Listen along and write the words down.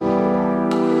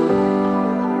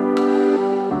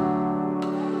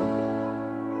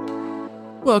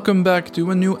welcome back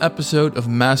to a new episode of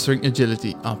Mastering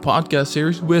Agility, a podcast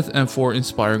series with and for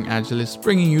inspiring agilists,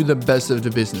 bringing you the best of the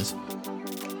business.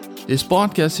 This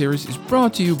podcast series is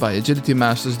brought to you by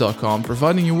agilitymasters.com,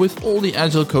 providing you with all the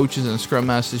agile coaches and scrum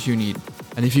masters you need.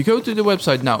 And if you go to the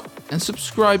website now and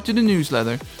subscribe to the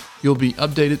newsletter, you'll be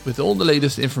updated with all the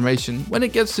latest information when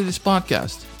it gets to this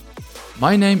podcast.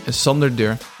 My name is Sander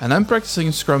Deur, and I'm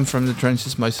practicing Scrum from the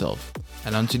trenches myself.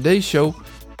 And on today's show,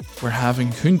 we're having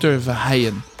Gunther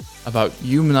Verheyen about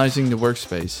humanizing the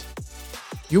workspace.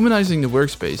 Humanizing the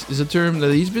workspace is a term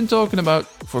that he's been talking about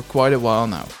for quite a while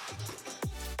now.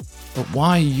 But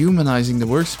why humanizing the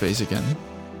workspace again?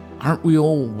 Aren't we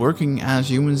all working as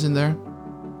humans in there?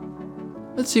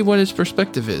 Let's see what his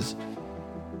perspective is.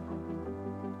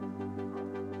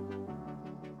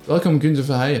 Welcome, Gunther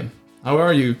Verheyen. How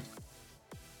are you?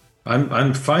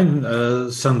 I'm fine,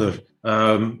 Sander.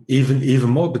 Even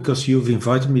more because you've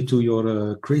invited me to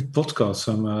your great podcast.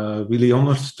 I'm really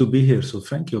honored to be here, so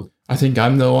thank you. I think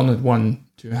I'm the honored one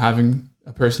to having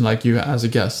a person like you as a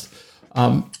guest.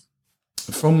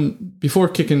 From before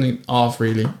kicking it off,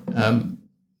 really,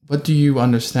 what do you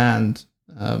understand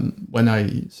when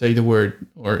I say the word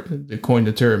or coin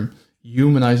the term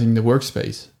humanizing the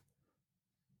workspace?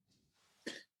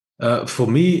 For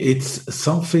me, it's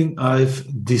something I've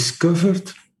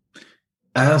discovered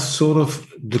as sort of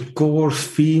the core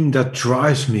theme that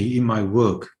drives me in my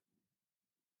work.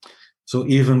 So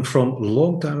even from a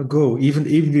long time ago, even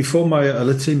before my,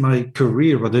 let's say my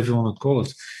career, whatever you want to call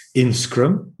it, in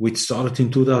Scrum, which started in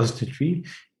 2003,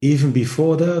 even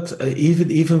before that,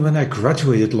 even when I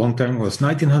graduated a long time ago, it was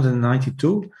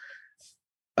 1992,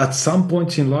 at some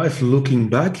point in life, looking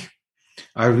back,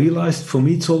 I realized for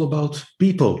me it's all about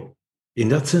people. In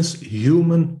that sense,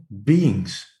 human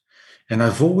beings. And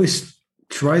I've always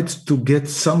tried to get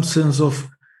some sense of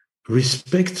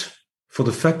respect for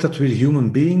the fact that we're human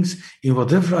beings in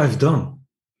whatever I've done.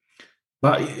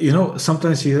 But,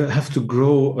 sometimes you have to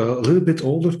grow a little bit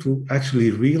older to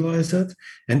actually realize that,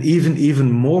 and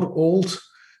even more old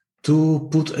to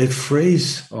put a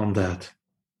phrase on that.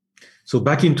 So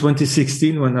back in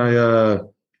 2016, when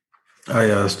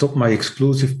I stopped my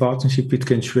exclusive partnership with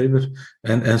Ken Schwaber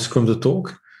and Scrum the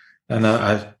Talk, and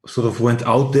I sort of went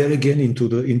out there again into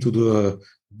the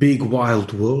big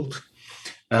wild world.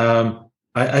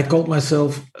 I called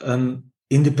myself an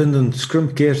independent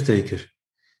Scrum caretaker,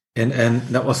 and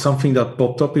that was something that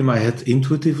popped up in my head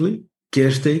intuitively.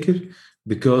 Caretaker,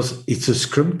 because it's a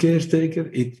Scrum caretaker.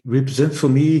 It represents for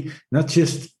me not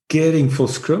just caring for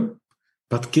Scrum,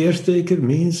 but caretaker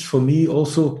means for me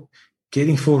also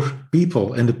caring for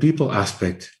people and the people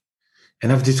aspect.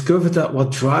 And I've discovered that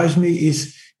what drives me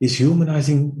is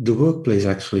humanizing the workplace,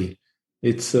 actually.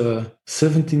 It's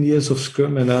 17 years of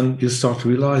Scrum, and then you start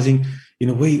realizing, in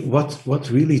a way, what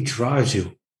really drives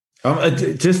you.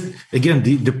 Just, again,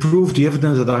 the proof, the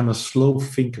evidence that I'm a slow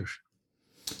thinker.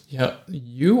 Yeah,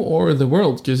 you or the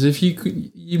world, because if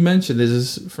you mentioned this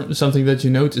is something that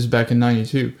you noticed back in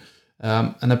 92,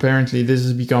 and apparently this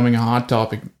is becoming a hot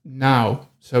topic now.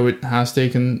 So it has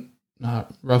taken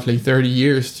roughly 30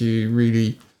 years to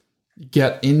really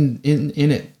get in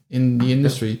the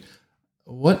industry.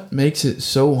 What makes it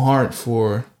so hard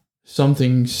for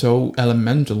something so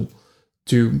elemental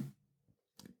to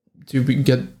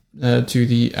get to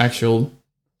the actual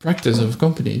practice of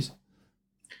companies?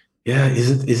 Yeah,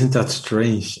 isn't that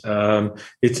strange?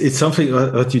 It's something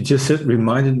what you just said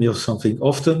reminded me of something.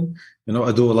 Often,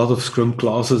 I do a lot of Scrum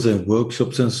classes and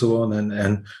workshops and so on,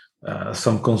 and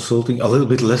some consulting, a little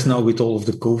bit less now with all of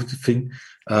the COVID thing.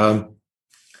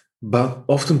 But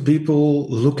often people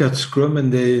look at Scrum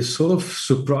and they sort of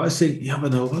surprised, say, yeah,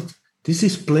 but know what? This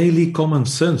is plainly common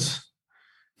sense.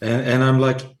 And I'm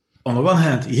like, on the one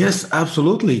hand, yes,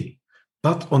 absolutely.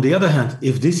 But on the other hand,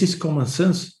 if this is common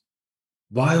sense,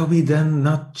 why are we then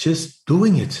not just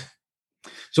doing it?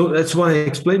 So that's why I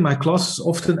explain my classes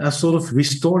often as sort of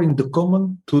restoring the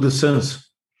common to the sense.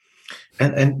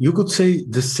 And you could say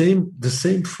the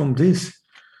same from this.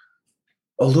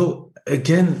 Although,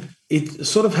 again, it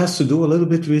sort of has to do a little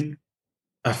bit with,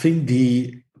 I think,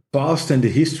 the past and the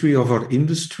history of our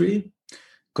industry,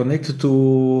 connected to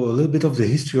a little bit of the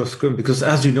history of Scrum. Because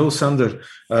as you know, Sander,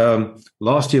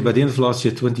 last year, by the end of last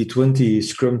year, 2020,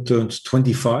 Scrum turned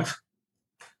 25.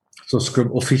 So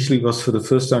Scrum officially was for the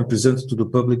first time presented to the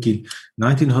public in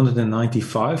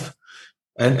 1995.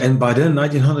 And by then,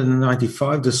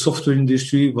 1995, the software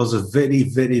industry was a very,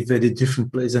 very, very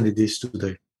different place than it is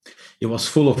today. It was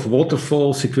full of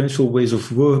waterfall, sequential ways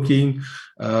of working,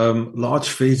 large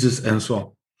phases, and so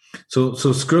on. So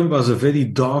Scrum was a very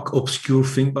dark, obscure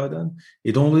thing by then.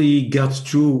 It only got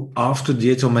through after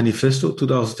the Agile Manifesto,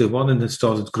 2001, and it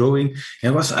started growing.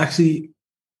 And it was actually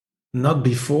not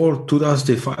before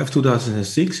 2005,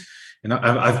 2006. And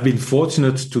I've been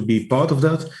fortunate to be part of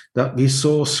that we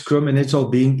saw Scrum and Agile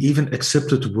being even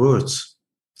accepted words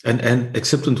and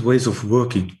accepted ways of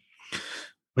working.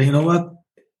 But you know what?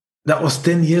 That was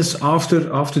 10 years after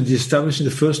the establishing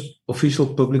the first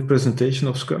official public presentation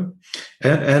of Scrum.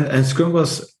 And Scrum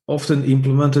was often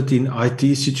implemented in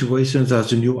IT situations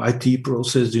as a new IT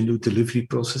process, the new delivery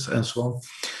process, and so on.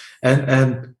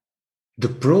 And the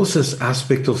process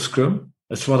aspect of Scrum,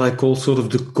 that's what I call sort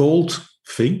of the cold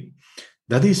thing,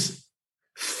 that is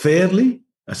fairly,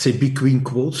 I say between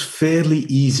quotes, fairly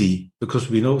easy, because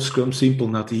we know Scrum simple,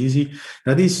 not easy.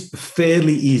 That is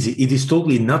fairly easy. It is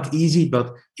totally not easy,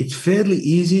 but it's fairly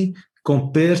easy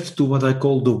compared to what I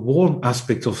call the warm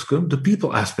aspect of Scrum, the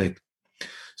people aspect.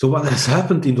 So what has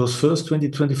happened in those first 20,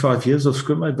 25 years of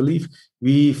Scrum, I believe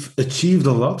we've achieved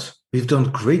a lot. We've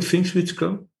done great things with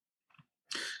Scrum.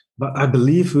 But I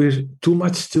believe we're too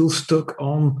much still stuck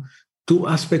on two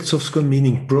aspects of Scrum,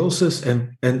 meaning process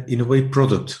and in a way,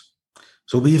 product.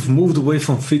 So we've moved away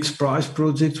from fixed price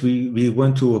projects. We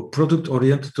went to a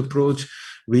product-oriented approach.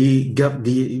 We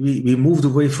moved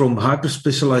away from hyper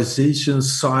specialization,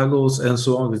 silos, and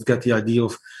so on. We've got the idea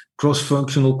of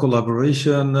cross-functional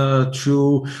collaboration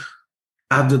through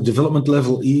at the development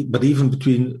level, but even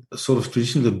between sort of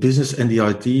traditional business and the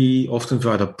IT, often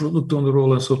via the product owner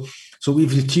role and so. So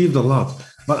we've achieved a lot,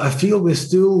 but I feel we're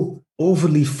still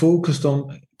overly focused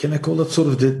on, can I call that sort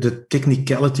of the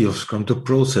technicality of Scrum, the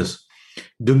process,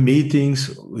 the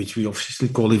meetings, which we officially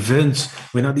call events.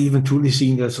 We're not even truly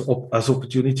seeing as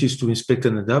opportunities to inspect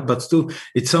and adapt, but still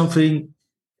it's something,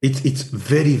 it's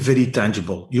very, very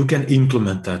tangible. You can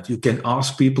implement that. You can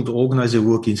ask people to organize their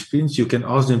work in sprints. You can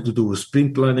ask them to do a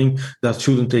sprint planning that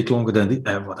shouldn't take longer than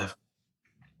whatever.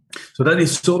 So that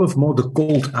is sort of more the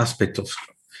cold aspect of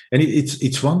Scrum. And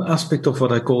it's one aspect of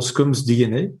what I call Scrum's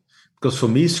DNA, because for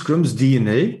me, Scrum's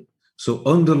DNA, so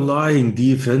underlying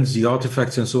the events, the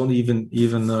artifacts, and so on, even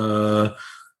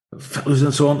values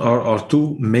and so on, are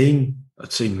two main,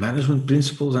 let's say, management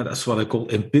principles, and that's what I call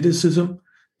empiricism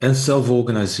and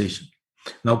self-organization.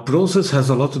 Now, process has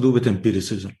a lot to do with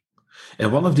empiricism.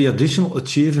 And one of the additional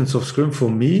achievements of Scrum for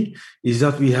me is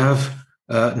that we have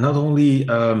not only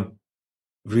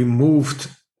removed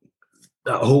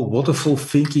that whole waterfall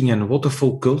thinking and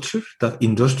waterfall culture, that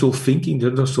industrial thinking, the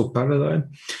industrial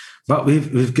paradigm, but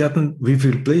we've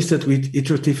replaced it with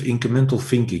iterative incremental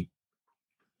thinking,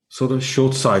 sort of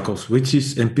short cycles, which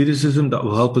is empiricism that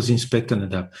will help us inspect and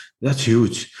adapt. That's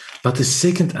huge. But the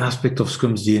second aspect of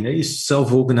Scrum's DNA is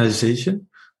self-organization,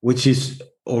 which is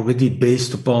already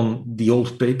based upon the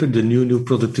old paper, the new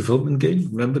product development game.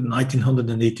 Remember,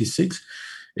 1986?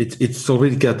 It's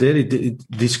already got there. It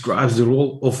describes the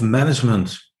role of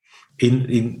management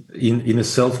in a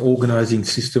self-organizing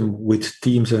system with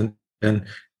teams and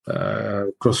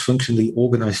cross-functionally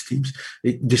organized teams.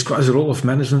 It describes the role of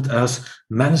management as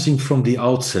managing from the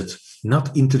outset,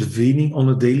 not intervening on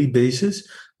a daily basis,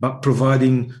 but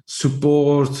providing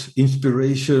support,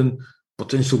 inspiration,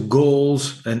 potential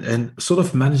goals, and sort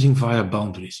of managing via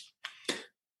boundaries.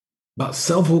 But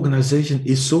self-organization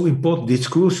is so important. It's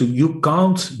crucial. You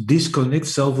can't disconnect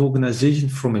self-organization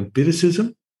from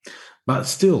empiricism, but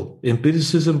still,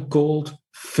 empiricism called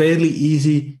fairly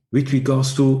easy with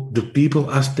regards to the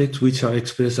people aspects, which are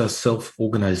expressed as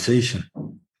self-organization.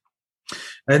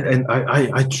 And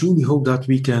I truly hope that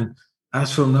we can,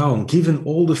 as from now on, given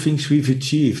all the things we've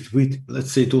achieved with,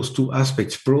 let's say, those two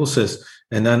aspects, process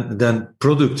and then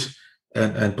product,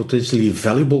 and potentially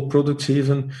valuable products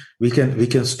even, we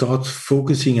can start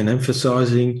focusing and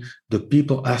emphasizing the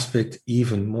people aspect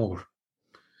even more.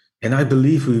 And I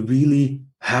believe we really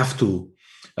have to,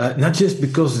 not just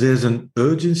because there's an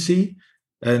urgency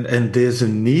and there's a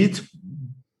need,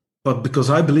 but because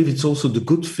I believe it's also the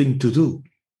good thing to do.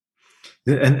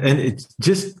 And it's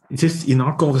just in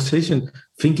our conversation,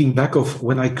 thinking back of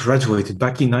when I graduated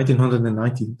back in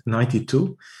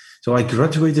 1992. So I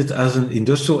graduated as an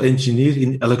industrial engineer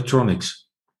in electronics.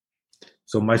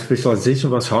 So my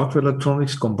specialization was hardware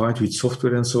electronics combined with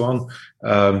software and so on.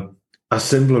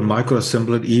 Assembler,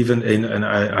 microassembler even, and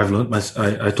I've learned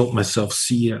I taught myself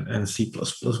C and C++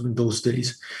 in those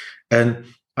days. And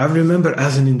I remember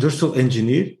as an industrial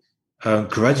engineer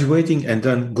graduating and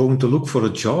then going to look for a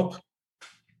job,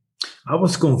 I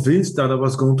was convinced that I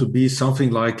was going to be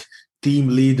something like team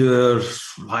leader,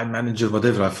 line manager,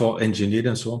 whatever. I thought engineer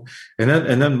and so on.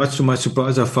 And then, much to my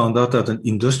surprise, I found out that an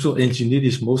industrial engineer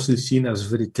is mostly seen as a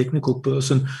very technical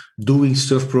person, doing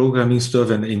stuff, programming stuff,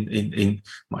 and in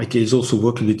my case, also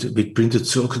working with printed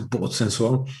circuit boards and so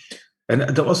on. And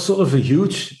that was sort of a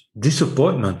huge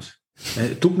disappointment.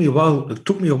 And it took me a while. It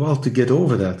took me a while to get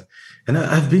over that. And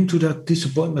I've been to that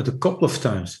disappointment a couple of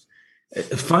times.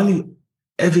 Finally,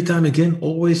 every time again,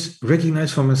 always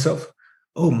recognize for myself,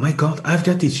 oh my God, I've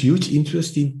got this huge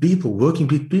interest in people, working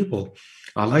with people.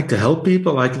 I like to help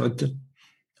people. I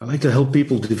like to help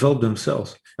people develop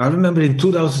themselves. I remember in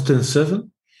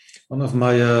 2007, one of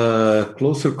my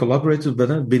closer collaborators, but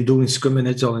I've been doing Scrum and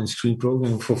Agile and Screen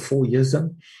Programming for 4 years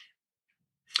then.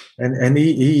 And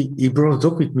he brought it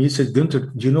up with me. He said,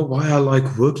 Gunther, do you know why I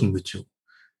like working with you?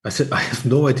 I said, I have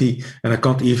no idea, and I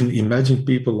can't even imagine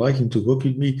people liking to work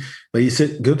with me. But he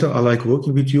said, Gunther, I like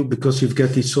working with you because you've got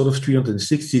this sort of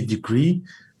 360-degree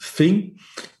thing.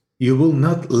 You will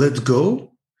not let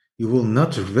go. You will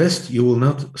not rest. You will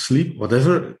not sleep,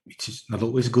 whatever, which is not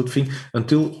always a good thing,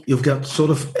 until you've got sort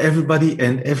of everybody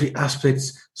and every aspect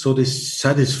sort of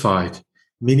satisfied.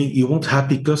 Meaning you want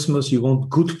happy customers, you want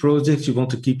good projects, you want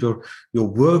to keep your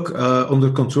work under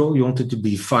control, you want it to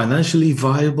be financially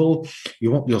viable,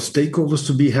 you want your stakeholders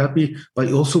to be happy, but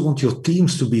you also want your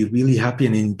teams to be really happy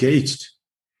and engaged.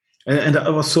 And I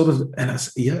was sort of,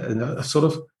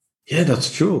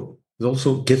 that's true. It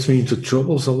also gets me into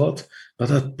troubles a lot, but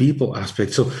that people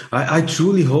aspect. So I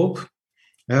truly hope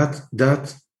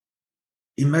that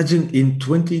imagine in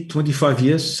 20, 25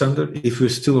 years, Sander, if we're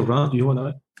still around, you and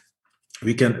I,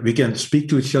 we can speak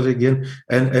to each other again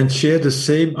and share the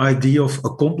same idea of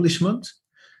accomplishment,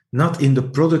 not in the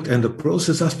product and the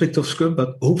process aspect of Scrum,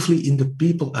 but hopefully in the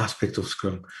people aspect of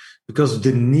Scrum, because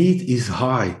the need is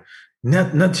high,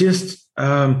 not just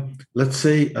let's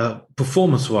say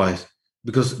performance-wise,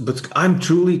 but I'm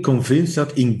truly convinced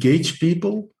that engaged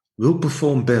people will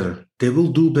perform better. They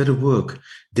will do better work.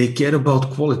 They care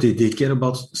about quality. They care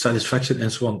about satisfaction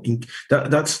and so on.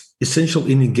 That's essential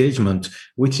in engagement,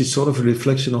 which is sort of a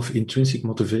reflection of intrinsic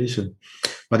motivation.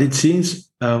 But it seems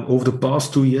over the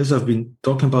past 2 years, I've been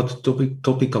talking about the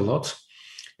topic a lot.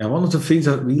 And one of the things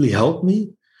that really helped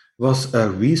me was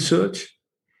research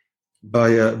by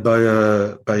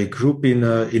a group in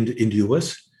the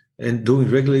US and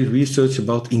doing regular research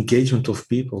about engagement of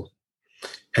people.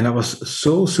 And I was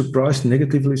so surprised,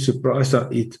 negatively surprised,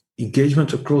 that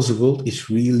engagement across the world is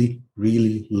really,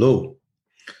 really low.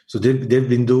 So they've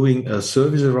been doing a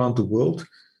surveys around the world,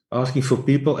 asking for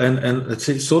people, and let's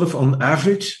say sort of on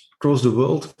average across the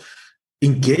world,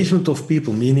 engagement of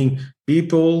people, meaning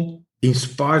people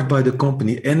inspired by the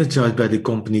company, energized by the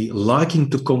company, liking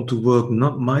to come to work,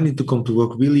 not minding to come to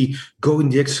work, really going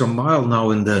the extra mile now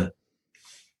and then.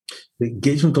 The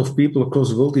engagement of people across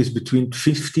the world is between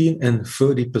 15 and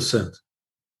 30%.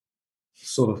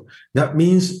 Sort of. That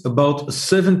means about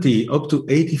 70 up to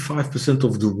 85%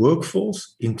 of the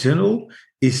workforce in general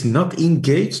is not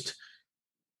engaged.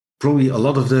 Probably a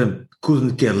lot of them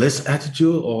couldn't care less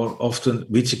attitude, or often,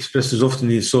 which expresses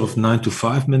often in sort of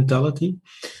 9-to-5 mentality.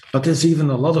 But there's even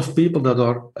a lot of people that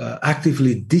are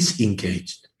actively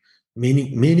disengaged,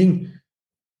 meaning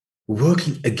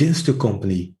working against the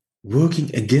company, working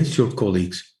against your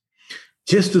colleagues.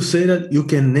 Just to say that you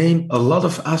can name a lot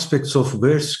of aspects of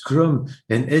where Scrum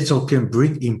and Agile can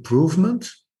bring improvement.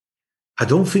 I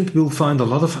don't think we'll find a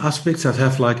lot of aspects that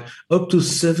have like up to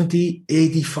 70,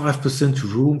 85%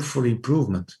 room for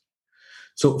improvement.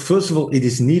 So first of all, it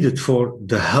is needed for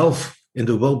the health and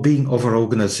the well-being of our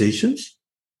organizations,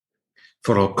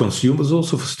 for our consumers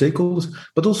also, for stakeholders,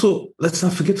 but also, let's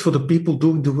not forget, for the people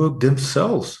doing the work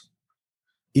themselves.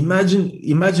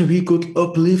 Imagine we could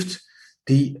uplift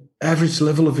the average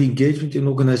level of engagement in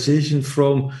organization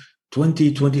from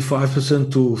 20,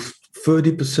 25% to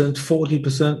 30%,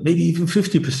 40%, maybe even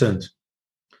 50%.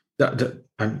 That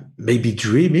I may be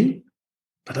dreaming,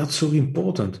 but that's so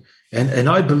important. And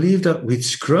I believe that with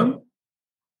Scrum,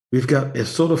 we've got a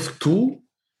sort of tool.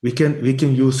 We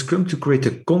can use Scrum to create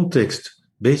a context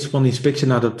based upon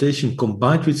inspection adaptation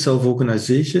combined with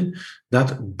self-organization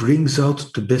that brings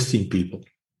out the best in people.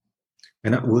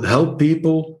 And that would help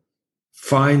people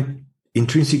find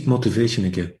intrinsic motivation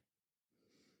again.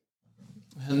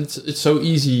 And it's so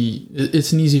easy.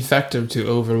 It's an easy factor to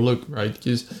overlook, right?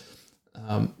 Because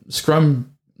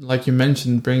Scrum, like you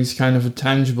mentioned, brings kind of a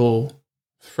tangible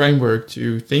framework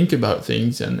to think about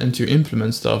things and to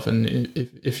implement stuff. And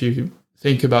if you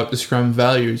think about the Scrum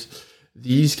values,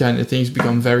 these kind of things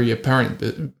become very apparent.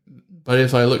 But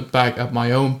if I look back at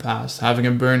my own past, having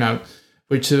a burnout,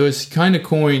 which was kind of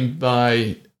coined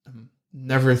by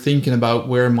never thinking about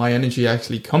where my energy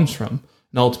actually comes from,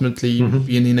 and ultimately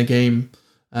being in a game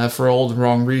for all the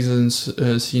wrong reasons,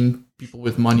 seeing people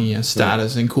with money and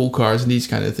status and cool cars and these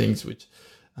kind of things, which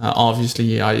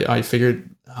obviously I figured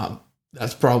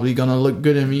that's probably gonna look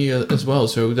good in me as well.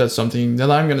 So that's something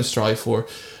that I'm gonna strive for.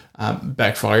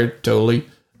 Backfired totally.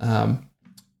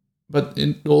 But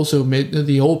it also made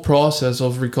the whole process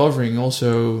of recovering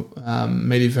also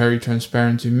made it very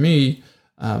transparent to me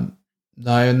that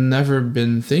I had never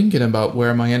been thinking about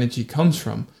where my energy comes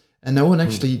from. And no one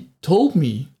actually told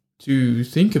me to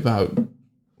think about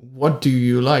what do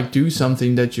you like, do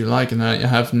something that you like. And I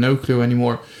have no clue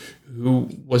anymore who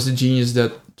was the genius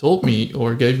that told me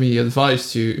or gave me the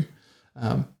advice to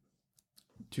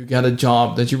get a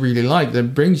job that you really like,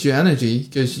 that brings you energy,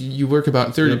 because you work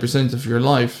about 30% of your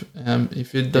life.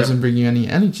 If it doesn't bring you any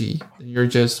energy, you're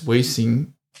just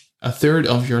wasting a third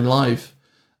of your life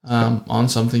on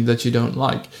something that you don't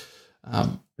like.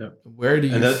 Where do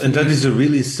you and that is a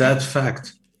really sad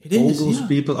fact. It is, all those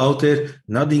people out there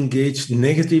not engaged,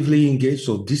 negatively engaged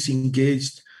or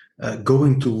disengaged,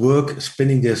 going to work,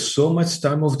 spending there so much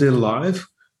time of their life,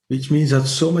 which means that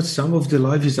so much time of their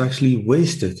life is actually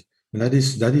wasted. And that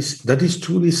is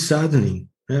truly saddening.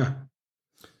 Yeah.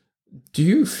 Do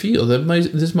you feel that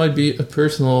this might be a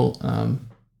personal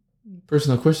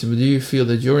question, but do you feel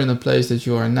that you're in the place that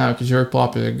you are now because you're a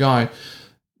popular guy,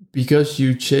 because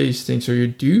you chase things or you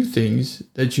do things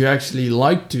that you actually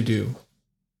like to do?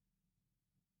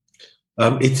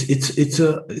 It's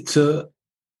a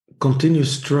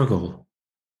continuous struggle.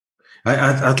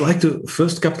 I'd like to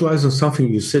first capitalize on something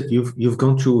you said. You've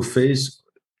gone through a phase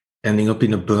ending up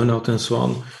in a burnout and so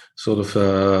on, sort of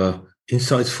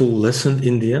insightful lesson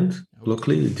in the end.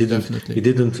 Luckily, it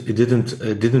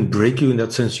didn't break you in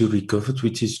that sense. You recovered,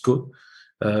 which is good.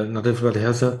 Not everybody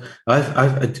has that.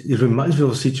 It reminds me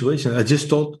of a situation. I just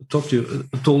told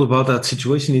about that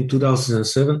situation in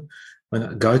 2007 when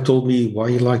a guy told me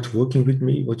why he liked working with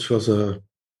me, which was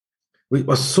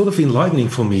sort of enlightening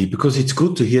for me, because it's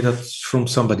good to hear that from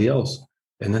somebody else.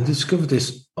 And then discovered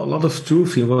there's a lot of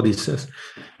truth in what he says.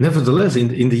 Nevertheless,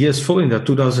 in the years following that,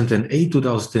 2008,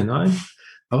 2009,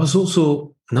 I was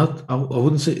also not, I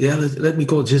wouldn't say, let me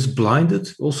call it just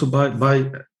blinded, also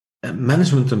by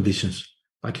management ambitions,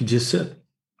 like you just said.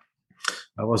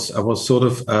 I was sort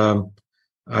of,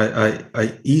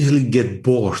 I easily get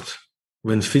bored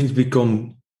when things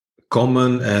become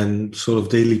common and sort of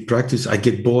daily practice. I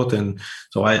get bored, and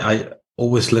so I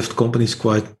always left companies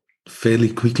quite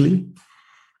fairly quickly.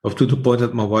 Up to the point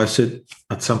that my wife said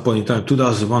at some point in time,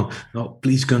 2001, no,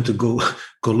 please Gunther, go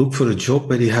look for a job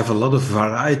where you have a lot of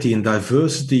variety and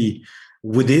diversity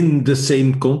within the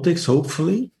same context,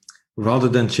 hopefully, rather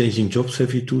than changing jobs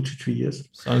every 2 to 3 years.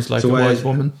 Sounds like a wise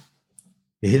woman.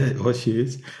 Yeah, what she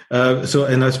is.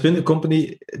 And I spent a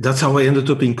company, that's how I ended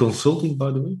up in consulting,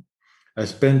 by the way. I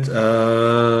spent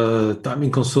time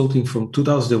in consulting from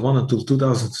 2001 until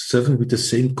 2007 with the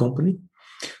same company.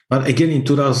 But again, in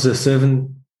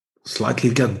 2007, slightly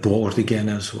got bored again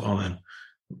and so on. And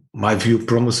my view,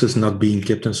 promises not being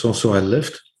kept and so on. So I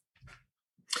left.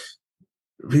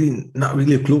 Really, not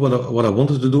really a clue what I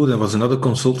wanted to do. There was another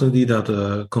consulting company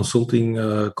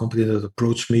that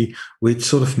approached me with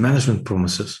sort of management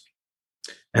promises.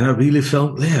 And I really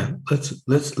felt,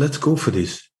 let's go for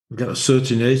this. We've got a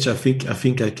certain age. I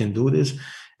think I can do this.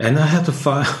 And I had to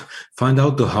find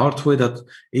out the hard way that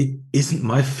it isn't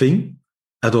my thing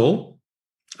at all.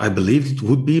 I believed it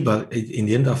would be, but in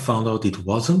the end, I found out it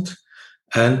wasn't.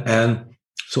 And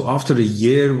so after 1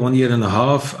 year and a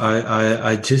half,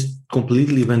 I just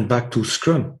completely went back to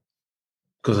Scrum,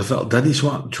 because I felt that is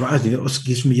what drives me, that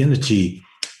gives me energy.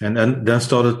 And then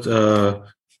started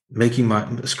making my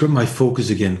Scrum my focus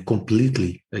again,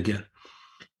 completely again.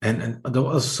 And that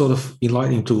was sort of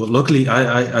enlightening too. Luckily,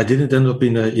 I didn't end up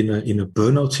in a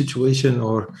burnout situation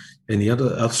or any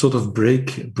other sort of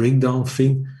breakdown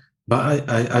thing. But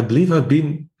I believe I've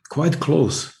been quite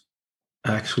close,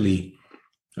 actually.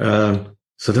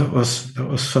 So that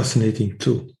was fascinating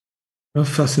too. A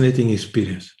fascinating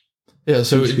experience. Yeah,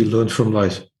 so we learned from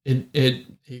life. It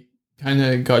kind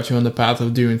of got you on the path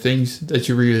of doing things that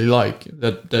you really like,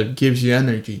 that gives you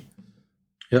energy.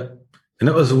 Yeah, and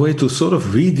that was a way to sort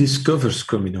of rediscover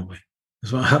Scrum in a way.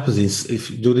 That's what happens if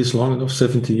you do this long enough,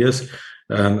 70 years,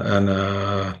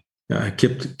 I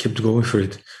kept going for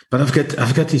it. But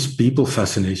I've got this people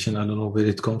fascination. I don't know where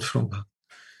it comes from, but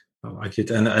I like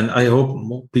it, and I hope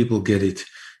more people get it.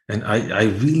 And I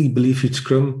really believe with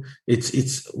Scrum,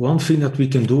 it's one thing that we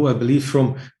can do. I believe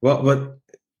from what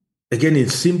again, in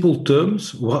simple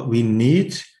terms, what we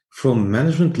need from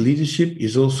management leadership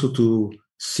is also to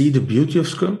see the beauty of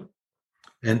Scrum,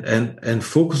 and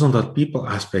focus on that people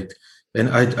aspect. And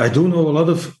I do know a lot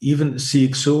of even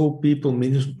CXO people,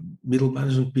 middle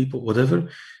management people, whatever.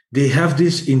 They have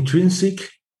this intrinsic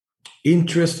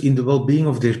interest in the well-being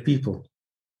of their people.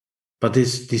 But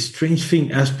this strange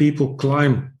thing, as people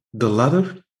climb the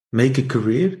ladder, make a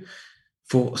career,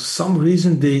 for some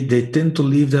reason they tend to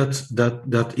leave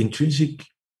that intrinsic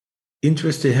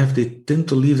interest they have, they tend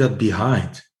to leave that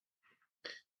behind.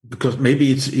 Because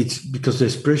maybe it's because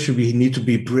there's pressure. We need to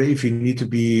be brave. We need to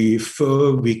be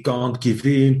firm. We can't give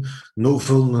in. No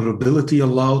vulnerability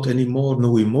allowed anymore.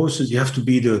 No emotions. You have to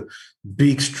be the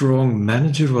big, strong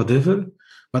manager, whatever.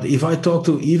 But if I talk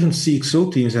to even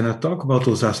CXO teams and I talk about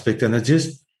those aspects, and I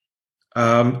just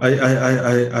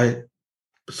I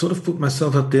sort of put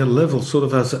myself at their level, sort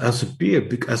of as a peer,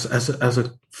 because as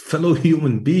a fellow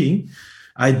human being,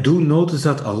 I do notice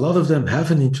that a lot of them have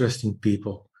an interest in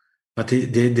people. But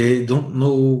they don't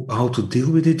know how to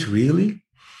deal with it really.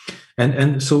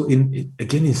 And so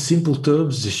in simple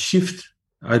terms, the shift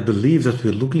I believe that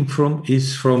we're looking from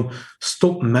is from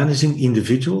stop managing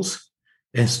individuals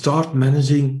and start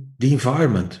managing the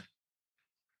environment.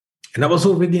 And I was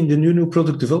already in the new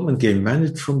product development game,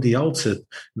 managed from the outset,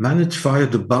 managed via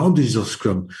the boundaries of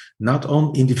Scrum, not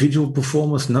on individual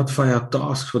performance, not via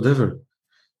tasks, whatever.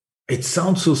 It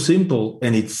sounds so simple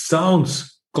and it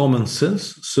sounds common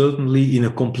sense, certainly in a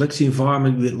complex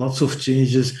environment with lots of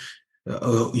changes,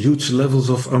 huge levels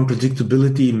of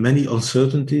unpredictability, many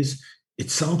uncertainties.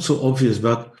 It sounds so obvious,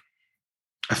 but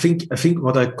I think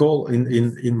what I call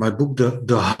in my book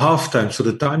the half time, so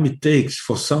the time it takes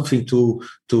for something to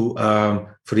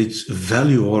for its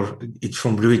value, or it's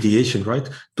from radiation, right,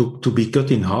 to be cut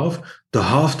in half. The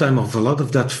half time of a lot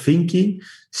of that thinking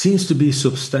seems to be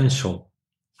substantial.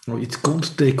 It's going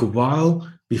to take a while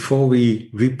before we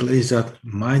replace that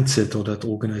mindset or that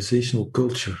organizational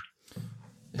culture.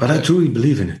 But I truly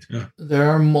believe in it. Yeah. There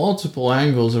are multiple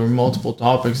angles or multiple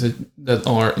topics that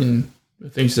are in the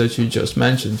things that you just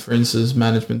mentioned. For instance,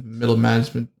 management, middle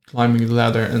management, climbing the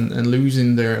ladder and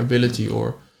losing their ability,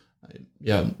 or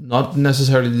not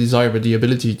necessarily the desire, but the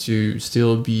ability to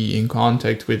still be in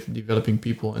contact with developing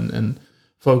people and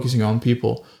focusing on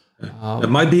people. It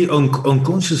might be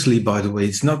unconsciously, by the way.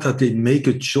 It's not that they make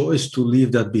a choice to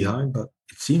leave that behind, but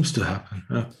it seems to happen.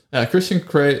 Yeah, Christian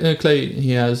Clay,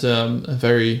 he has a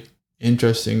very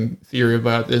interesting theory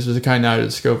about this. It's kind of out of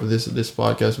the scope of this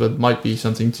podcast, but might be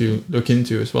something to look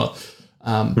into as well.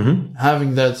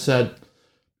 Having that said,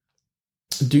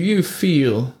 do you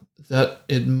feel that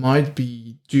it might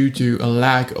be due to a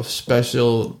lack of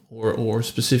special or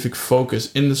specific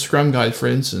focus in the Scrum Guide, for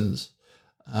instance,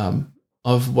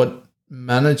 of what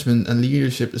management and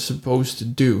leadership is supposed to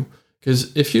do?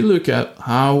 Because if you look at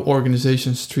how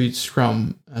organizations treat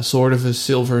Scrum as sort of a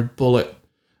silver bullet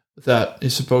that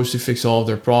is supposed to fix all of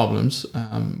their problems,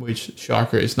 which,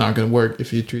 shocker, is not going to work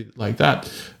if you treat it like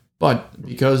that. But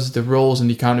because the roles and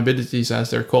the accountabilities, as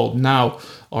they're called now,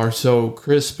 are so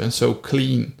crisp and so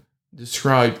clean,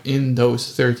 described in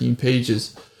those 13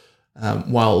 pages,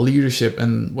 while leadership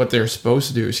and what they're supposed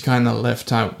to do is kind of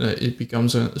left out, it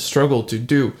becomes a struggle to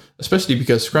do, especially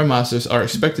because Scrum Masters are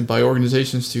expected by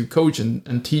organizations to coach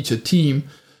and teach a team,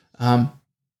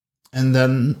 and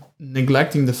then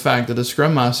neglecting the fact that a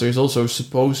Scrum Master is also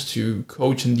supposed to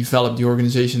coach and develop the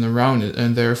organization around it,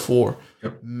 and therefore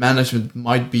management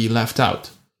might be left out.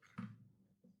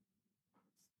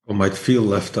 Or might feel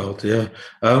left out, yeah.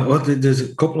 There's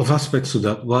a couple of aspects to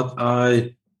that. What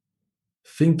I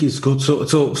think is good.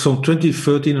 So from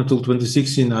 2013 until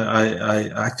 2016, I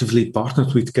actively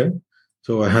partnered with Ken.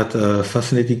 So I had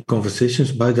fascinating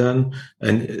conversations by then,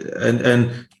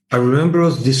 and I remember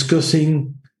us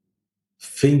discussing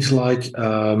things like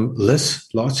less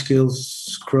large-scale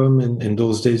Scrum, and in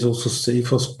those days also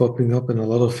SAFe was popping up and a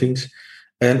lot of things,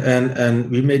 and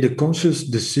we made a conscious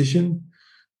decision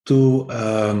to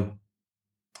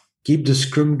keep the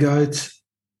Scrum Guide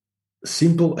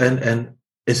simple and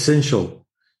essential.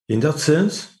 In that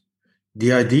sense,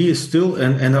 the idea is still,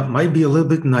 and that might be a little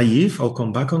bit naive, I'll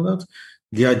come back on that.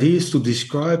 The idea is to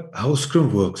describe how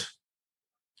Scrum works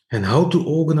and how to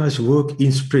organize work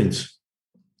in sprints,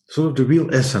 sort of the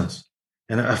real essence.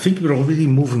 And I think we're already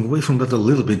moving away from that a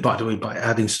little bit, by the way, by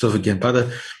adding stuff again, but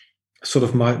sort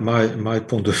of my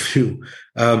point of view.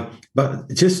 But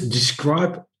just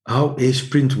describe how a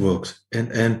sprint works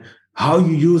and how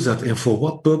you use that and for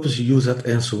what purpose you use that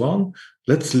and so on.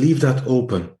 Let's leave that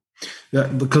open. Yeah,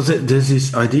 because there's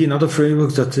this idea in other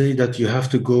frameworks that say that you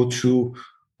have to go through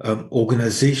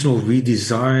organizational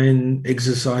redesign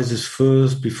exercises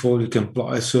first before you can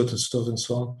apply certain stuff and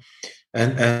so on.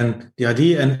 And the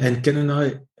idea, and Ken and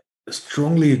I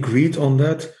strongly agreed on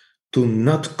that. to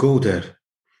not go there,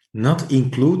 not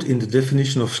include in the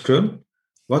definition of Scrum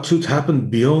what should happen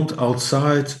beyond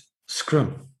outside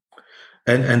Scrum.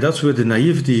 And that's where the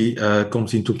naivety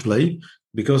comes into play,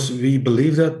 because we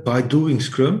believe that by doing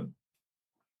Scrum,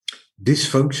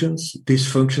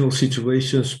 dysfunctional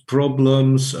situations,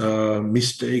 problems,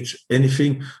 mistakes,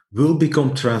 anything will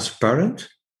become transparent.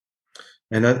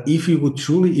 And that if you would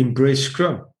truly embrace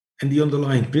Scrum and the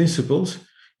underlying principles,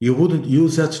 you wouldn't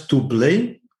use that to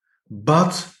blame,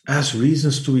 but as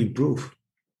reasons to improve.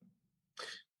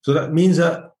 So that means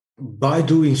that by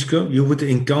doing Scrum, you would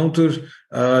encounter,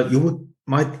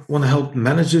 might want to help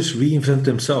managers reinvent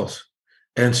themselves.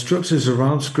 And structures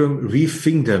around Scrum,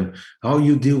 rethink them, how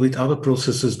you deal with other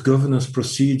processes, governance,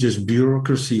 procedures,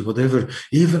 bureaucracy, whatever,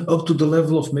 even up to the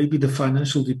level of maybe the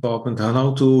financial department, and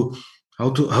how to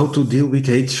deal with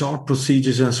HR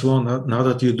procedures and so on. Now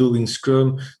that you're doing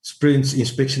Scrum, sprints,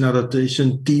 inspection,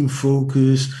 adaptation, team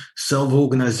focus,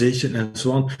 self-organization, and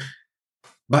so on.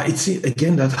 But it's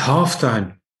again that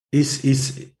halftime is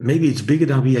maybe it's bigger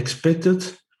than we expected.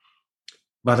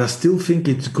 But I still think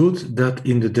it's good that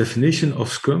in the definition of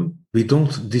Scrum, we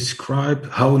don't describe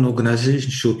how an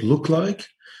organization should look like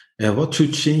and what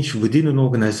should change within an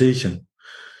organization.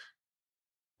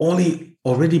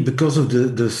 Already because of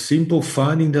the simple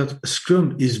finding that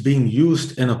Scrum is being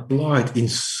used and applied in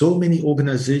so many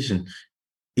organizations,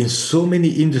 in so many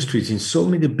industries, in so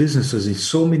many businesses, in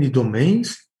so many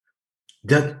domains,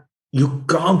 that you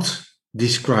can't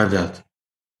describe that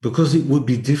because it would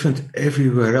be different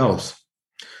everywhere else.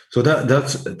 So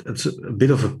that's a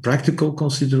bit of a practical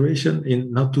consideration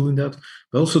in not doing that,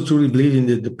 but also truly believe in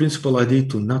the principal idea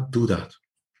to not do that.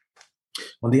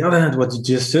 On the other hand, what you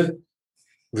just said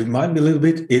remind me a little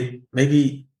bit, it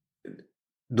maybe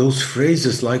those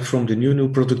phrases like from the new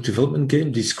product development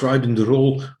game describing the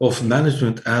role of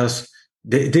management as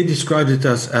they described it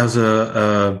as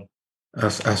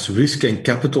risk and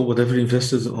capital, whatever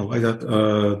investors don't like that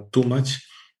too much.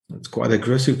 It's quite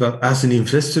aggressive, but as an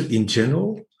investor in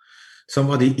general,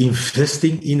 somebody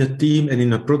investing in a team and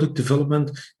in a product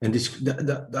development, and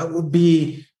that would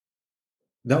be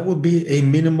a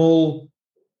minimal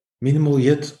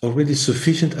yet already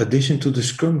sufficient addition to the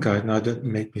Scrum guide. Now that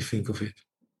made me think of it,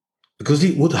 because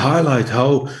it would highlight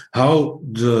how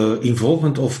the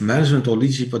involvement of management or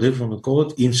leadership, whatever you want to call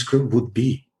it, in Scrum would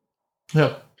be.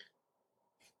 Yeah.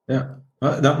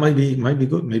 That might be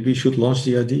good. Maybe you should launch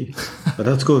the idea, but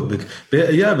that's good.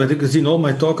 But because in all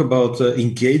my talk about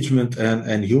engagement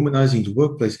and humanizing the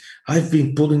workplace, I've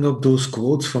been pulling up those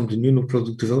quotes from the new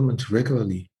product development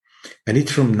regularly, and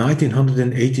it's from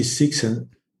 1986. And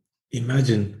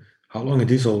imagine how long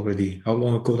it is already. How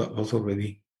long ago that was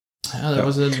already. Yeah, that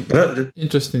was an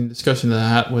interesting discussion that I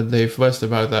had with Dave West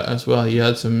about that as well. He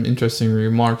had some interesting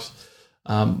remarks,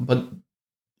 but.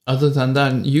 Other than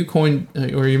that, you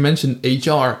mentioned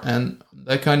HR, and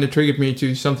that kind of triggered me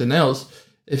to something else.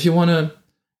 If you want to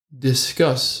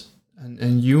discuss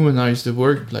and humanize the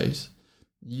workplace,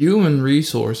 human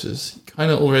resources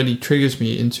kind of already triggers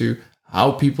me into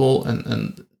how people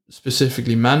and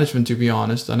specifically management, to be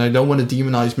honest. And I don't want to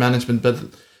demonize management, but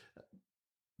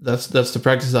that's the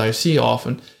practice that I see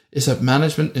often, is that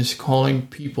management is calling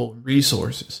people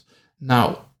resources.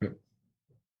 Now,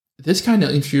 this kind of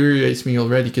infuriates me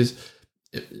already, because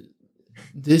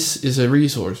this is a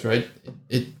resource, right?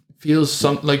 It feels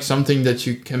like something that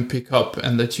you can pick up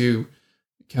and that you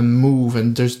can move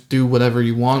and just do whatever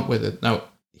you want with it. Now,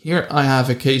 here I have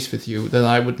a case with you that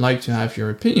I would like to have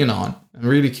your opinion on. I'm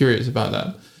really curious about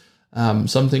that.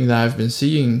 Something that I've been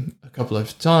seeing a couple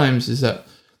of times is that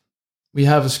we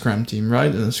have a Scrum team,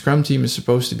 right? And the Scrum team is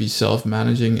supposed to be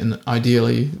self-managing, and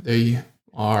ideally they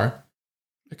are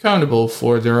accountable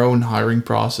for their own hiring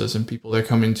process and people that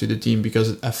come into the team,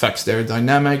 because it affects their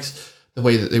dynamics, the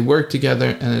way that they work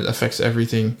together, and it affects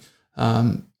everything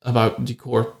about the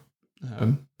core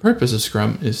purpose of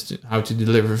Scrum is how to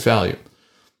deliver value.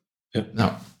 Yep.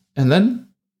 Now, and then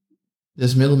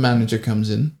this middle manager comes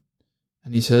in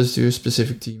and he says to a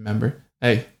specific team member,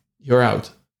 "Hey, you're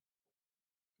out,"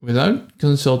 without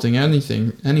consulting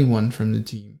anyone from the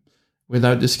team,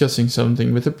 without discussing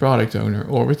something with the product owner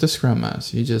or with the Scrum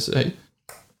Master. You just say,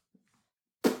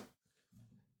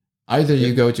 either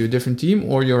you go to a different team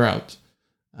or you're out.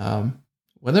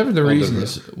 Whatever the reason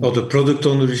is. Or the product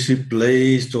owner is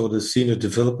replaced, or the senior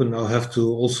developer now have to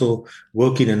also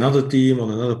work in another team on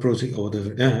another project or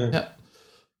whatever. Yeah.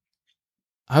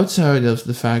 Outside of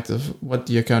the fact of what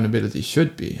the accountability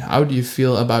should be, how do you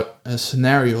feel about a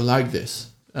scenario like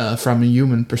this from a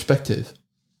human perspective?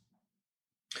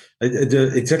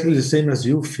 Exactly the same as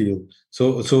you feel.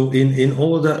 So in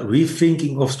all of that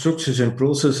rethinking of structures and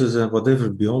processes and whatever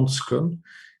beyond Scrum,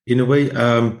 in a way,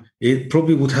 it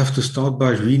probably would have to start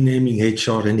by renaming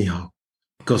HR anyhow.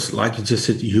 Because, like you just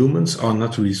said, humans are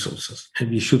not resources, and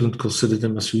we shouldn't consider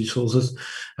them as resources.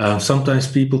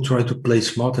 Sometimes people try to play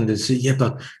smart and they say, "Yeah,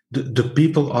 but the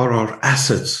people are our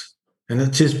assets," and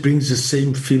it just brings the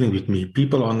same feeling with me.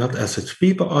 People are not assets.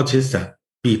 People are just that.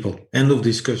 People. End of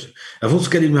discussion. I've also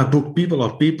said in my book, people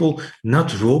are people,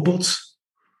 not robots,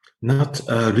 not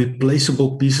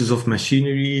replaceable pieces of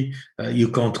machinery. You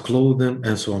can't clone them,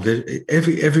 and so on.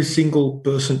 Every single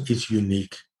person is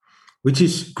unique, which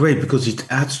is great because it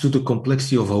adds to the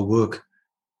complexity of our work.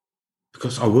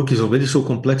 Because our work is already so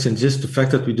complex, and just the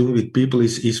fact that we do it with people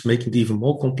is making it even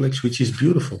more complex, which is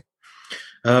beautiful.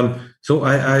 So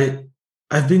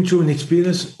I've been through an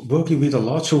experience working with a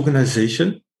large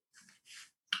organization.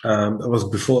 That was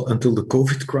before until the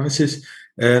COVID crisis,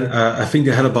 and I think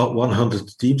they had about 100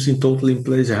 teams in total in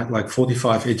place. They had like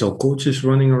 45 agile coaches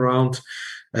running around,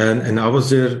 and I was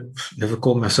there. Never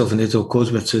called myself an agile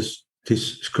coach, but just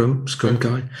this Scrum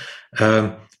guy.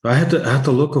 I had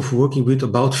the luck of working with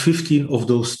about 15 of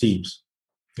those teams.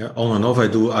 Yeah, on and off.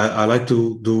 I like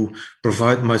to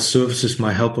provide my services,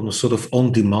 my help on a sort of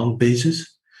on-demand basis,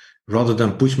 rather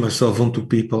than push myself onto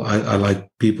people. I like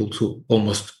people to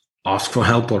almost ask for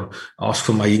help or ask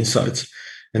for my insights,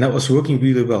 and that was working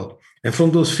really well. And from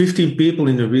those 15 people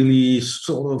in a really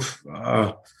sort of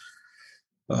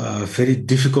very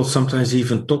difficult, sometimes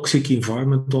even toxic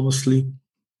environment, honestly.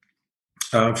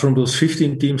 From those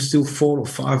 15 teams, still 4 or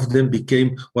 5 of them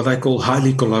became what I call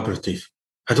highly collaborative.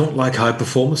 I don't like high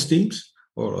performance teams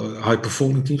or high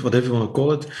performing teams, whatever you want to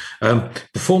call it.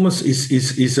 Performance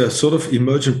is a sort of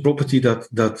emergent property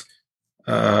that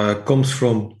comes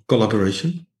from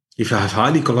collaboration. If you have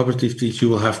highly collaborative teams, you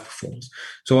will have performance.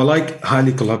 So I like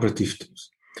highly collaborative teams.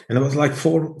 And it was like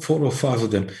 4 or 5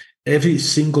 of them. Every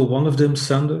single one of them,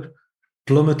 Sander,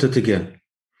 plummeted again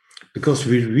because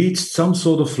we reached some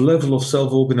sort of level of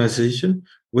self-organization,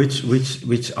 which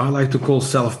I like to call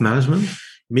self-management,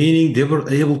 meaning they were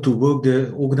able to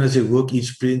organize their work in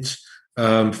sprints,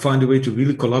 find a way to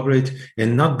really collaborate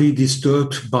and not be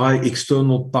disturbed by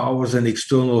external powers and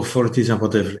external authorities and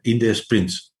whatever in their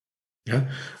sprints.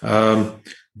 Yeah.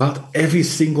 But every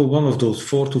single one of those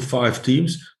 4 to 5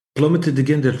 teams plummeted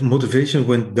again. Their motivation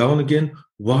went down again.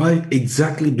 Why?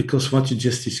 Exactly because what you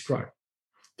just described.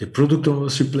 The product owner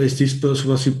was replaced, this person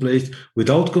was replaced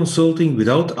without consulting,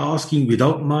 without asking,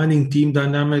 without mining team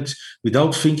dynamics,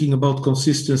 without thinking about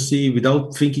consistency,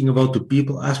 without thinking about the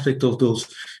people aspect of those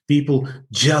people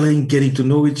gelling, getting to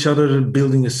know each other, and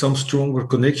building some stronger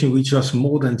connection, which was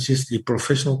more than just a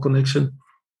professional connection.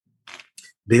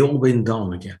 They all went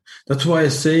down again. That's why I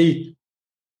say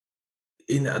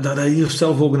in that idea of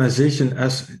self-organization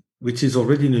as which is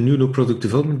already in the new product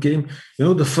development game. You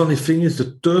know, the funny thing is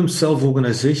the term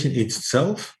self-organization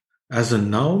itself as a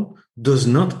noun does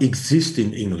not exist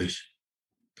in English.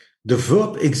 The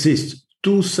verb exists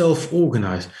to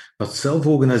self-organize, but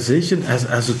self-organization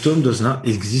as a term does not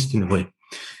exist in a way.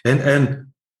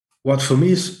 And what for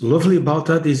me is lovely about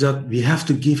that is that we have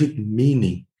to give it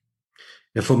meaning.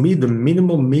 And for me, the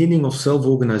minimal meaning of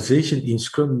self-organization in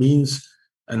Scrum means,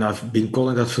 and I've been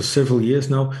calling that for several years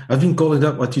now, I've been calling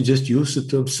that what you just used, the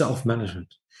term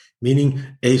self-management, meaning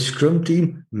a Scrum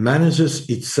team manages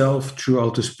itself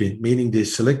throughout the sprint, meaning they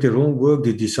select their own work,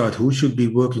 they decide who should be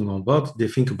working on what, they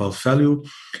think about value,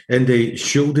 and they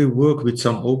show their work with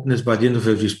some openness by the end of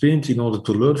every sprint in order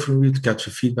to learn from it,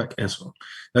 capture feedback, and so on.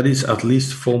 That is at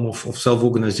least a form of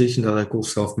self-organization that I call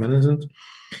self-management.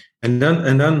 And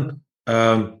then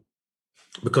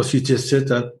because you just said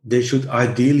that they should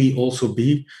ideally also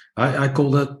be, I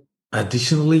call that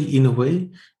additionally in a way,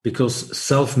 because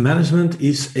self-management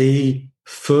is a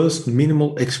first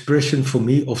minimal expression for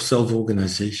me of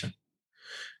self-organization.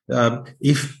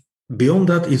 If beyond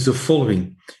that is the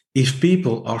following, if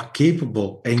people are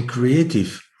capable and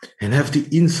creative and have the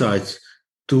insights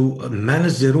to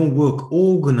manage their own work,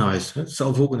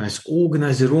 self-organize,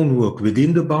 organize their own work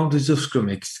within the boundaries of Scrum,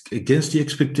 against the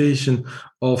expectation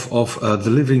of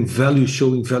delivering value,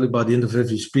 showing value by the end of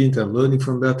every sprint and learning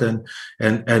from that,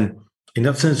 and in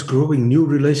that sense, growing new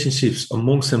relationships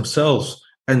amongst themselves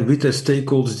and with their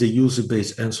stakeholders, the user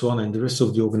base, and so on, and the rest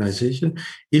of the organization.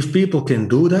 If people can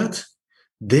do that,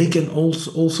 they can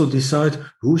also decide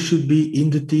who should be in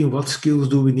the team, what skills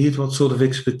do we need, what sort of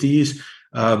expertise,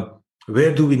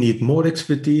 where do we need more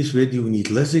expertise? Where do we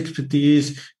need less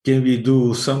expertise? Can we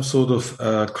do some sort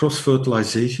of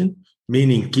cross-fertilization?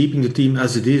 meaning keeping the team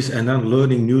as it is and then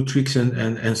learning new tricks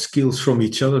and skills from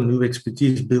each other, new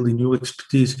expertise, building new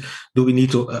expertise. Do we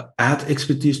need to add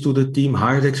expertise to the team,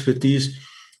 hire expertise?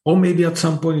 Or maybe at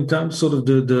some point in time, sort of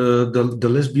the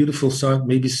less beautiful side,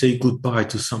 maybe say goodbye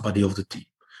to somebody of the team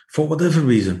for whatever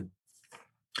reason.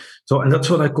 So, and that's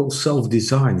what I call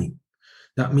self-designing.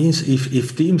 That means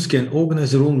if teams can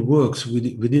organize their own work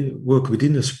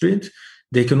within a sprint,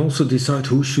 they can also decide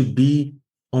who should be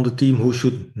on the team, who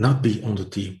should not be on the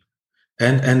team.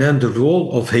 And then the role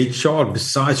of HR,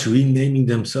 besides renaming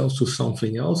themselves to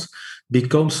something else,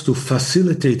 becomes to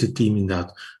facilitate the team in that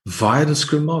via the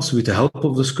Scrum Master, with the help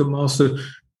of the Scrum Master,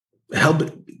 help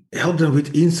them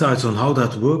with insights on how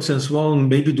that works and so on,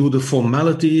 maybe do the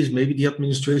formalities, maybe the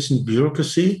administration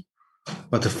bureaucracy,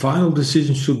 but the final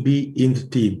decision should be in the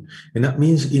team. And that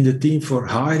means in the team for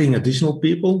hiring additional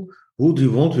people. Who do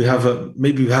you want?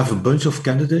 Maybe we have a bunch of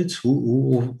candidates.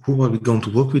 Who are we going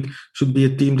to work with? Should be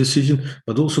a team decision,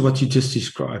 but also what you just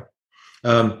described.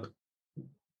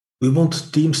 We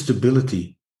want team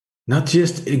stability, not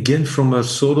just again from a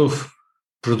sort of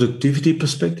productivity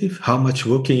perspective. How much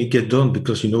work can you get done?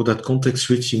 Because you know that context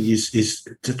switching is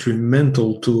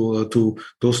detrimental to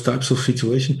those types of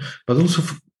situations, but also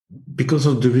because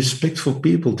of the respect for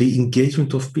people, the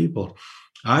engagement of people.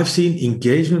 I've seen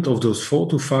engagement of those 4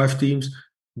 to 5 teams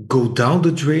go down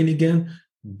the drain again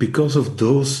because of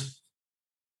those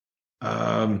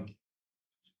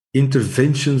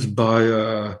interventions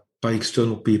by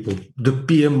external people, the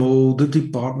PMO, the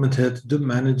department head, the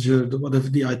manager,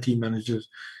 the IT managers.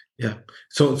 Yeah.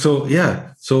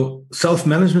 So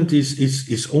self-management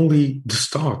is only the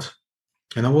start,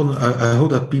 and I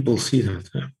hope that people see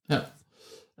that. Yeah.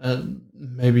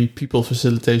 Maybe people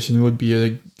facilitation would be a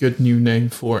good new name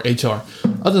for HR.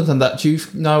 Other than that,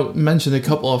 you've now mentioned a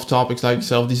couple of topics like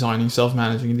self-designing,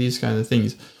 self-managing, these kind of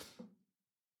things.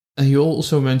 And you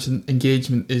also mentioned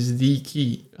engagement is the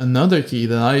key. Another key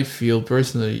that I feel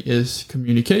personally is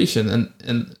communication.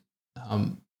 And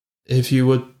if you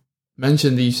would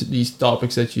mention these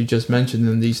topics that you just mentioned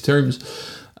in these terms,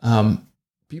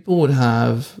 people would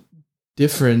have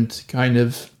different kind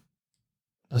of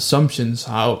assumptions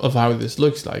of how this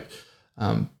looks like.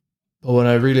 But what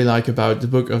I really like about the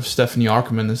book of Stephanie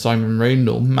Ackerman and Simon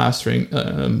Randall, Mastering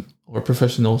or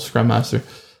Professional Scrum Master,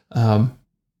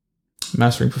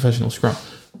 Mastering Professional Scrum,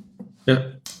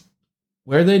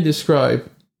 where they describe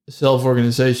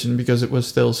self-organization, because it was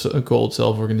still called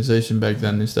self-organization back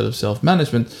then instead of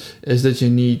self-management, is that you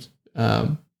need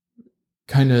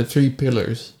kind of 3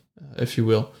 pillars, if you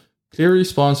will: clear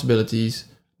responsibilities,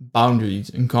 boundaries,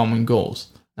 and common goals.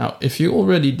 Now, if you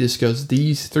already discuss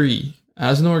these 3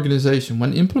 as an organization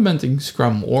when implementing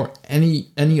Scrum or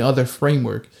any other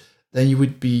framework, then you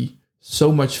would be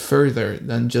so much further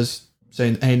than just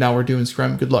saying, hey, now we're doing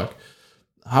Scrum, good luck.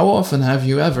 How often have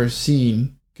you ever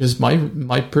seen, because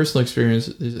my personal experience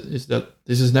is that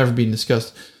this has never been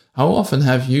discussed, how often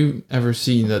have you ever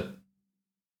seen that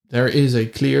there is a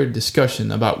clear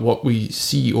discussion about what we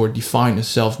see or define as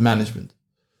self-management?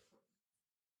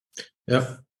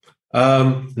 Yeah.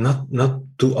 Not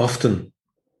too often.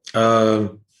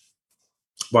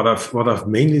 What I've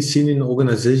mainly seen in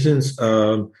organizations,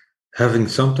 having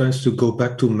sometimes to go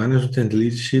back to management and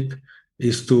leadership,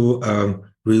 is to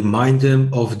remind them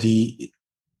of the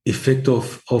effect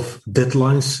of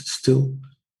deadlines still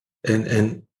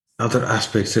and other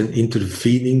aspects, and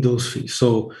intervening those things.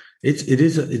 So it's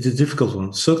a difficult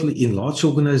one, certainly in large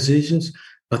organizations,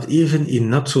 but even in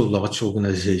not so large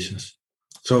organizations.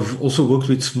 So I've also worked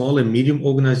with small and medium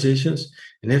organizations,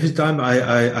 and every time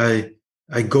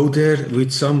I go there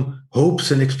with some hopes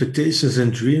and expectations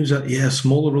and dreams that,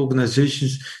 smaller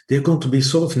organizations, they're going to be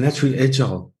sort of naturally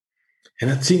agile. And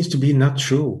that seems to be not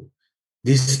true.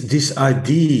 This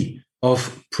idea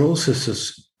of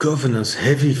processes, governance,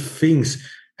 heavy things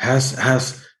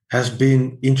has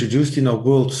been introduced in our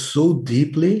world so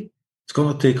deeply, it's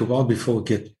going to take a while before we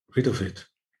get rid of it.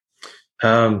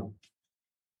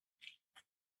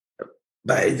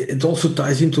 But it also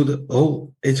ties into the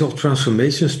whole agile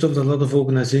transformation stuff that a lot of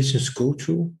organizations go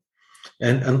through.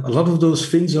 And a lot of those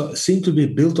things seem to be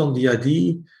built on the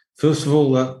idea, first of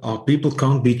all, our people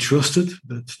can't be trusted.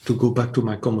 But to go back to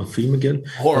my common theme again,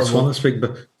 Horrible. That's one aspect.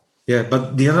 But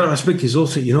the other aspect is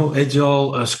also,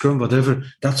 agile, Scrum, whatever,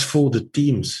 that's for the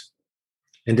teams.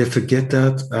 And they forget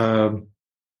that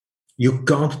you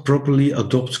can't properly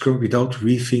adopt Scrum without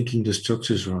rethinking the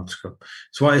structures around Scrum.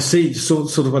 So I say,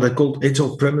 sort of what I call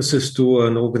agile premises to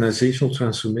an organizational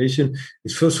transformation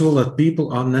is, first of all, that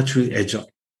people are naturally agile.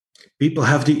 People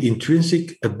have the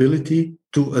intrinsic ability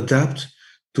to adapt,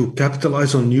 to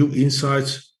capitalize on new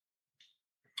insights,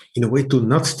 in a way to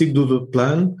not stick to the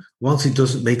plan once it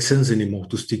doesn't make sense anymore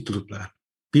to stick to the plan.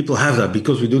 People have that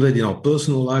because we do that in our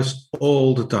personal lives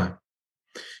all the time.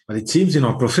 But it seems in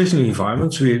our professional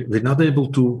environments, we're not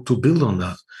able to build on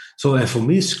that. So, and for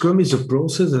me, Scrum is a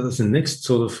process that is the next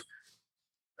sort of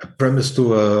premise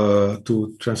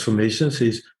to transformations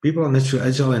is people are naturally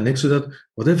agile, and next to that,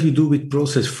 whatever you do with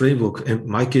process framework, in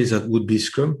my case, that would be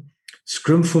Scrum.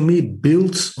 Scrum for me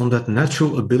builds on that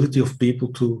natural ability of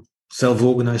people to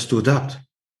self-organize, to adapt.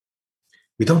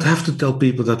 We don't have to tell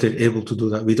people that they're able to do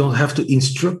that. We don't have to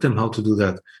instruct them how to do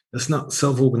that. That's not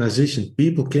self-organization.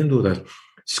 People can do that.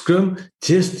 Scrum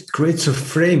just creates a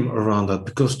frame around that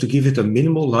because to give it a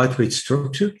minimal, lightweight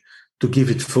structure, to give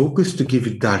it focus, to give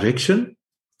it direction,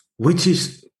 which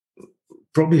is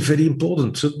probably very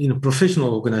important in a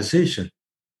professional organization,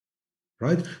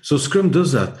 right? So Scrum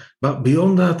does that. But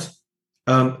beyond that,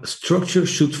 structure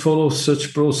should follow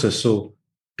such process. So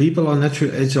people are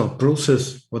naturally agile.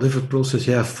 Process, whatever process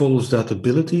you have, follows that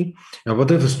ability. And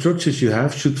whatever structures you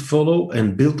have should follow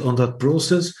and build on that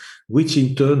process, which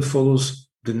in turn follows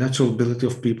the natural ability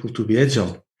of people to be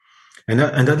agile. And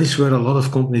that is where a lot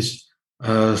of companies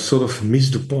sort of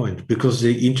miss the point because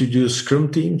they introduce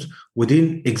Scrum teams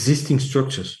within existing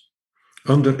structures,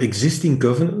 under existing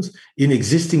governance, in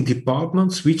existing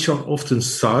departments, which are often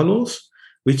silos,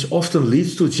 which often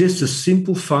leads to just a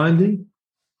simple finding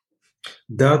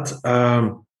that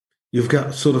you've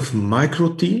got sort of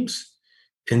micro teams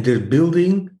and they're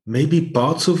building maybe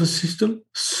parts of a system,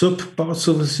 sub parts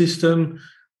of a system,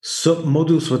 sub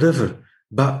modules, whatever.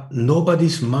 But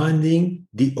nobody's minding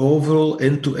the overall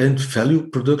end-to-end value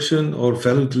production or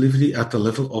value delivery at the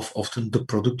level of often the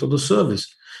product or the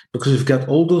service. Because you've got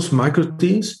all those micro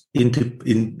teams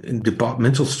in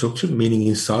departmental structure, meaning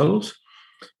in silos,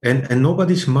 and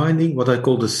nobody's minding what I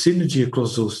call the synergy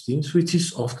across those teams, which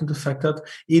is often the fact that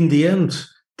in the end,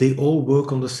 they all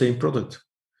work on the same product.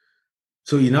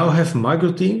 So you now have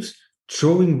micro teams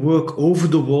throwing work over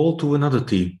the wall to another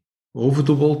team.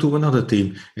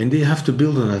 And they have to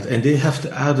build on that, and they have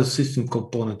to add a system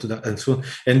component to that, and so on.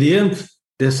 In the end,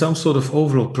 there's some sort of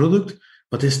overall product,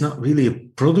 but there's not really a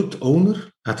product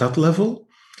owner at that level,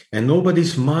 and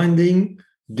nobody's minding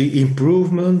the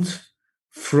improvement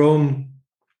from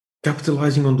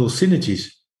capitalizing on those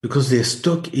synergies because they're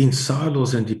stuck in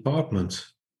silos and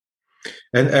departments,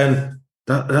 and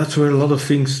that's where a lot of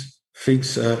things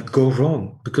go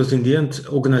wrong, because in the end,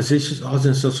 organizations ask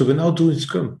themselves, so we're now doing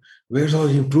Scrum. Where's our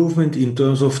improvement in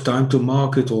terms of time to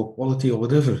market or quality or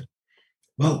whatever?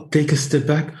 Well, take a step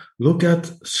back, look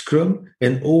at Scrum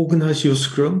and organize your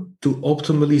Scrum to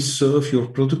optimally serve your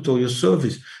product or your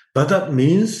service. But that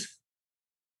means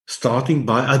starting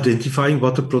by identifying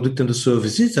what the product and the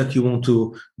service is that you want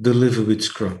to deliver with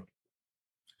Scrum.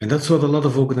 And that's what a lot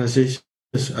of organizations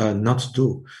not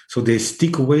do. So they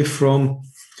stick away from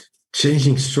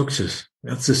changing structures.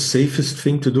 That's the safest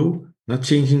thing to do, not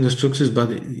changing the structures,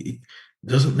 but it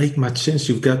doesn't make much sense.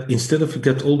 Instead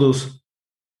of all those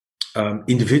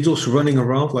individuals running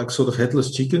around like sort of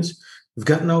headless chickens, you've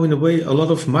got now in a way a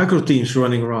lot of micro teams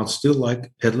running around still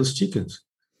like headless chickens,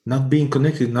 not being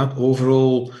connected, not an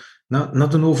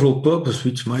overall purpose,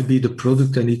 which might be the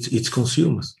product and its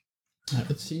consumers.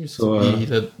 It seems to be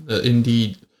that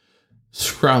indeed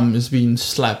Scrum is being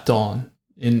slapped on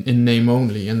in name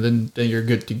only, and then you're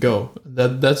good to go.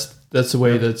 That's the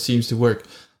way that seems to work.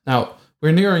 Now,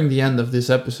 we're nearing the end of this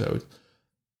episode.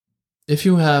 If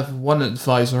you have one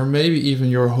advice, or maybe even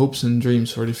your hopes and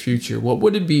dreams for the future, what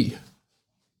would it be?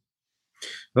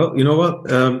 Well, you know what?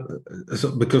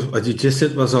 Because what you just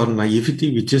said was our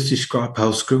naivety. We just described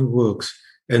how Scrum works,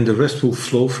 and the rest will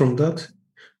flow from that.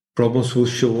 Problems will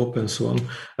show up and so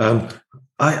on.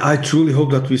 I truly hope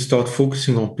that we start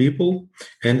focusing on people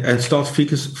and start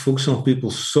focusing on people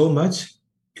so much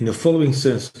in the following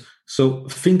sense. So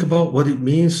think about what it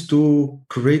means to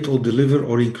create or deliver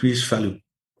or increase value.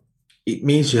 It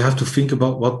means you have to think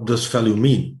about what does value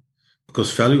mean,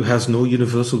 because value has no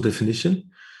universal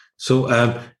definition. So,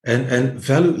 and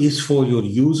value is for your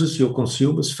users, your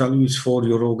consumers. Value is for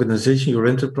your organization, your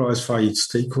enterprise, via its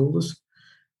stakeholders.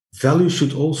 Value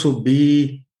should also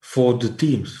be for the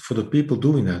teams, for the people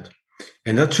doing that.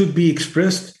 And that should be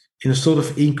expressed in a sort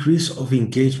of increase of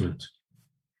engagement.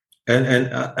 And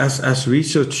as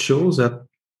research shows that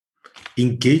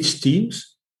engaged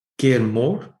teams care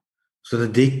more, so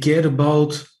that they care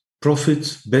about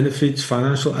profits, benefits,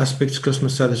 financial aspects, customer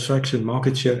satisfaction,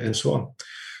 market share, and so on.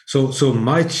 So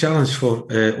my challenge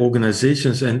for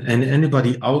organizations and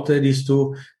anybody out there is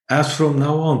to ask from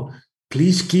now on,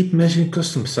 please keep measuring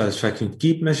customer satisfaction,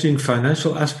 keep measuring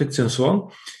financial aspects and so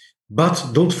on, but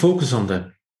don't focus on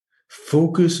them.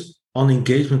 Focus on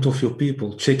engagement of your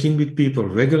people. Check in with people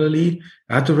regularly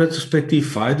at the retrospective,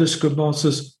 via the Scrum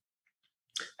Masters.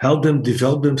 Help them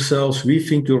develop themselves,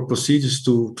 rethink your procedures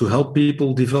to help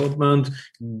people development,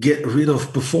 get rid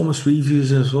of performance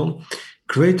reviews and so on.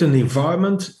 Create an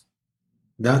environment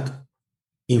that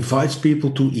invites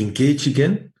people to engage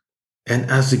again.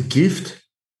 And as a gift,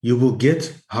 you will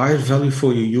get higher value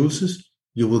for your users.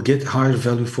 You will get higher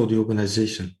value for the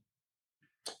organization.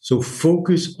 So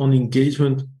focus on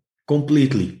engagement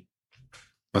completely,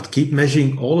 but keep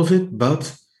measuring all of it,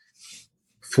 but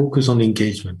focus on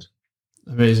engagement.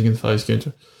 Amazing advice,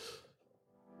 Gunther.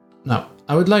 Now,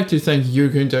 I would like to thank you,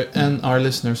 Gunther, and our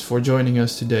listeners for joining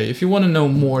us today. If you want to know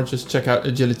more, just check out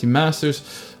Agility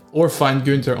Masters or find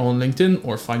Gunther on LinkedIn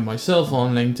or find myself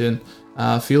on LinkedIn.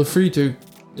 Feel free to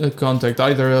contact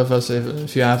either of us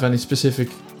if you have any specific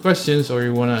questions or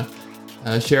you want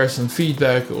to share some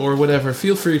feedback or whatever.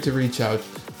 Feel free to reach out.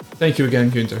 Thank you again,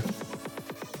 Gunther.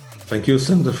 Thank you,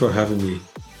 Sander, for having me.